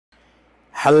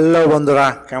Hello বন্ধুরা,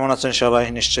 কেমন আছেন সবাই?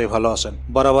 নিশ্চয়ই ভালো আছেন।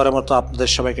 বরাবরের মতো আপনাদের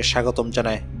সবাইকে স্বাগতম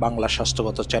জানাই বাংলা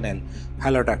স্বাস্থ্যগত চ্যানেল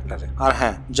হ্যালো ডাক্তারে। আর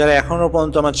হ্যাঁ, যারা এখনো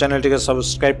পর্যন্ত আমার চ্যানেলটিকে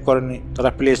সাবস্ক্রাইব করেননি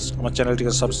তারা প্লিজ আমার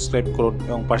চ্যানেলটিকে সাবস্ক্রাইব করুন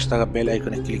এবং পাশে থাকা বেল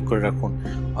আইকনে ক্লিক করে রাখুন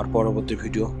আর পরবর্তী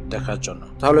ভিডিও দেখার জন্য।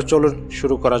 তাহলে চলুন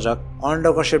শুরু করা যাক।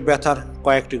 অন্ডকোষের ব্যথার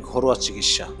কয়েকটি ঘরোয়া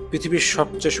চিকিৎসা। পৃথিবীর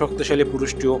সবচেয়ে শক্তিশালী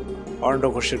পুরুষটিও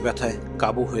অন্ডকোষের ব্যথায়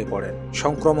কাবু হয়ে পড়েন।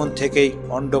 সংক্রমণ থেকেই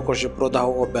অন্ডকোষে প্রদাহ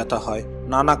ও ব্যথা হয়।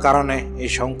 নানা কারণে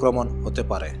এই সংক্রমণ হতে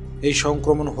পারে। এই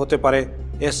সংক্রমণ হতে পারে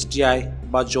এসটিআই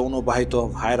বা যৌনবাহিত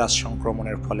ভাইরাস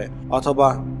সংক্রমণের ফলে, অথবা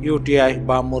ইউটিআই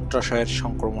বা মূত্রাশয়ের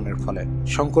সংক্রমণের ফলে।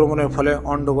 সংক্রমণের ফলে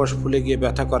অন্ডকোষ ফুলে গিয়ে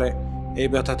ব্যথা করে। এই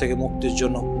ব্যথা থেকে মুক্তির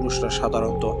জন্য পুরুষরা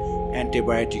সাধারণত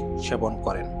অ্যান্টিবায়োটিক সেবন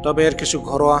করেন। তবে এর কিছু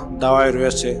ঘরোয়া দাওয়াই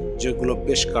রয়েছে যেগুলো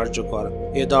বেশ কার্যকর।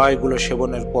 এই দাওয়াইগুলো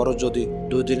সেবনের পরও যদি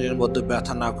 2 দিনের মধ্যে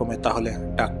ব্যথা না কমে তাহলে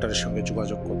ডাক্তারের সঙ্গে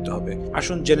যোগাযোগ করতে হবে।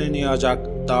 আসুন জেনে নেওয়া যাক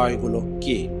দাওয়াইগুলো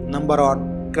কি। Number 1,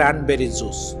 ক্রানবেরি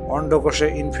juice. অন্ডকোষে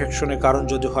ইনফেকশনের কারণ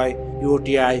যদি হয়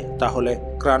ইউটিআই, তাহলে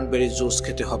ক্রানবেরি জুস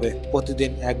খেতে হবে।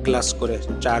 প্রতিদিন 1 গ্লাস করে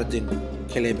 4 দিন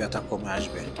খেলে ব্যথা কমে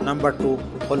আসবে। নাম্বার 2,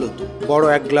 হলুদ। বড়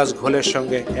 1 গ্লাস ঘোলের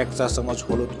সঙ্গে 1 চা চামচ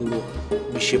হলুদ গুঁড়ো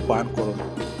মিশিয়ে পান করুন।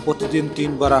 প্রতিদিন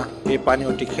 3 বার এই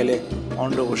পানীয়টি খেলে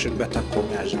অন্ডকোষের ব্যথা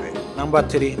কমে আসবে। নাম্বার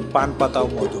 3, পান পাতা ও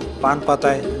মধু। পান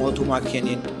পাতায় মধু মাখিয়ে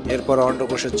নিন। এরপর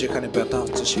অন্ডকোষের যেখানে ব্যথা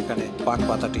হচ্ছে সেখানে পান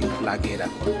পাতাটি লাগিয়ে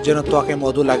রাখুন যেন ত্বকে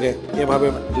মধু লাগে। এভাবে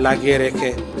লাগিয়ে রেখে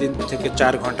 3 থেকে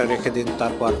 4 ঘন্টা রেখে দিন।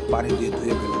 তারপর পানি দিয়ে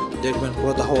ধুয়ে ফেলুন। দেখবেন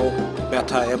প্রদাহ,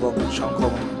 ব্যথা এবং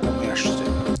সংক্রমণ কমে আসছে।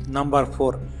 Number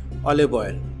 4, olive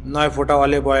oil. 9 ফোঁটা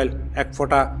অলিভ অয়েল, 1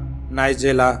 ফোঁটা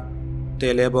নাইজেলা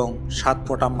তেল এবং 7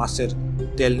 ফোঁটা মাছের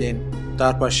তেল নিন।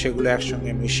 তারপর সেগুলো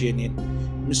একসঙ্গে মিশিয়ে নিন।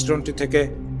 মিশ্রণটি থেকে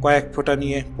কয়েক ফোঁটা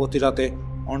নিয়ে প্রতি রাতে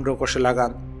অন্ডকোষে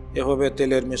লাগান। এভাবে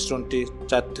তেলের মিশ্রণটি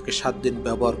 4 থেকে 7 দিন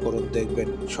ব্যবহার করুন। দেখবেন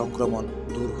সংক্রমণ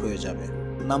দূর হয়ে যাবে।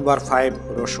 নাম্বার 5,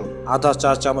 রসুন। আধা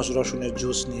চা চামচ রসুনের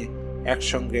জুস নিয়ে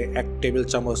একসঙ্গে 1 টেবিল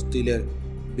চামচ তিলের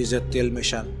বীজের তেল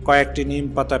মেশান। কয়েকটি নিম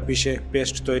পাতা পিষে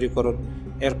পেস্ট তৈরি করুন।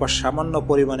 এরপর সামান্য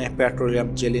পরিমাণে পেট্রোলিয়াম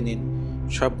জেলি নিন।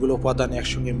 সবগুলো উপাদান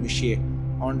একসঙ্গে মিশিয়ে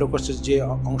অন্ডকোষের যে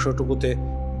অংশটুকুতে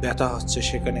ব্যথা হচ্ছে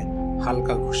সেখানে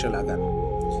হালকা ঘষে লাগান।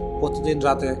 প্রতিদিন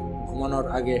রাতে ঘুমানোর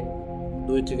আগে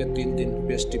 2 থেকে 3 দিন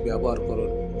পেস্টটি ব্যবহার করুন।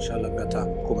 ইনশাআল্লাহ ব্যথা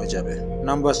কমে যাবে।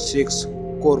 নাম্বার 6,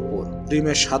 কর্পূর।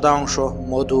 ডিমের সাদা অংশ,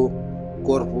 মধু,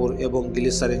 কর্পূর এবং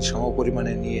গ্লিসারিন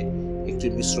সমপরিমাণে নিয়ে একটি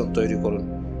মিশ্রণ তৈরি করুন।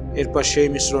 এরপর সেই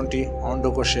মিশ্রণটি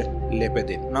অন্ডকোষে লেপে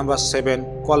দিন। নাম্বার 7,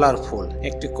 কলার ফুল।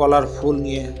 একটি কলার ফুল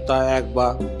নিয়ে তা 1 বা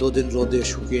 2 দিন রোদে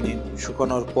শুকিয়ে নিন।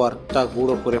 শুকানোর পর তা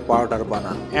গুঁড়ো করে পাউডার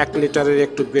বানান। 1 লিটারের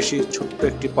একটু বেশি ছোট্ট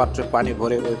একটি পাত্রে পানি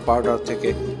ভরে ওই পাউডার থেকে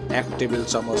 1 টেবিল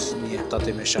চামচ নিয়ে তাতে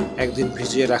মেশান। 1 দিন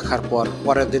ভিজিয়ে রাখার পর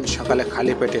পরের দিন সকালে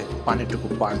খালি পেটে পানিটুকু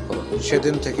পান করুন।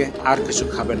 সেদিন থেকে আর কিছু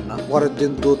খাবেন না। পরের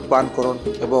দিন দুধ পান করুন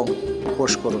এবং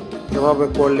উপোস করুন। এভাবে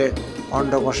করলে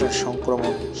অন্ডকোষের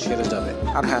সংক্রমণ সেরে যাবে।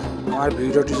 আর হ্যাঁ, আমার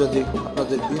ভিডিওটি যদি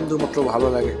আপনাদের বিন্দুমাত্র ভালো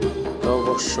লাগে তবে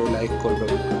অবশ্যই লাইক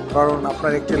করবেন, কারণ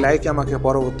আপনার একটি লাইক আমাকে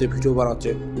পরবর্তী ভিডিও বানাতে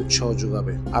উৎসাহ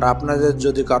যোগাবে। আর আপনাদের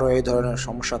যদি কারো এই ধরনের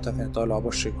সমস্যা থাকে তাহলে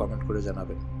অবশ্যই কমেন্ট করে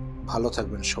জানাবেন। ভালো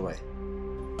থাকবেন সবাই।